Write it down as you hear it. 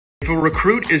If a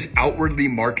recruit is outwardly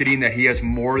marketing that he has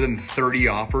more than 30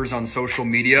 offers on social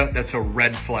media, that's a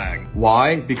red flag.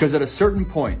 Why? Because at a certain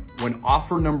point, when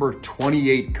offer number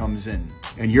 28 comes in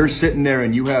and you're sitting there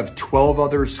and you have 12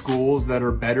 other schools that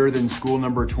are better than school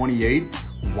number 28,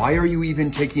 why are you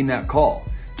even taking that call?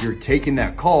 You're taking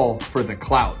that call for the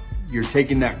clout. You're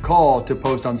taking that call to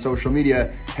post on social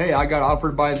media, hey, I got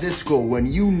offered by this school, when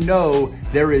you know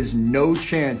there is no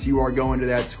chance you are going to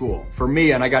that school. For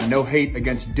me, and I got no hate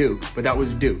against Duke, but that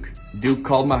was Duke. Duke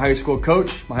called my high school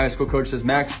coach. My high school coach says,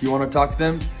 Max, do you want to talk to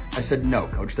them? I said, no,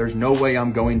 coach, there's no way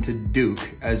I'm going to Duke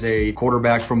as a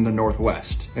quarterback from the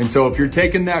Northwest. And so if you're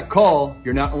taking that call,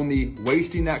 you're not only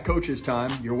wasting that coach's time,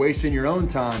 you're wasting your own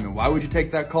time. And why would you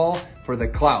take that call? For the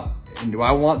clout. And do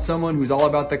I want someone who's all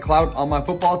about the clout on my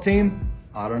football team?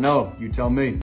 I don't know. You tell me.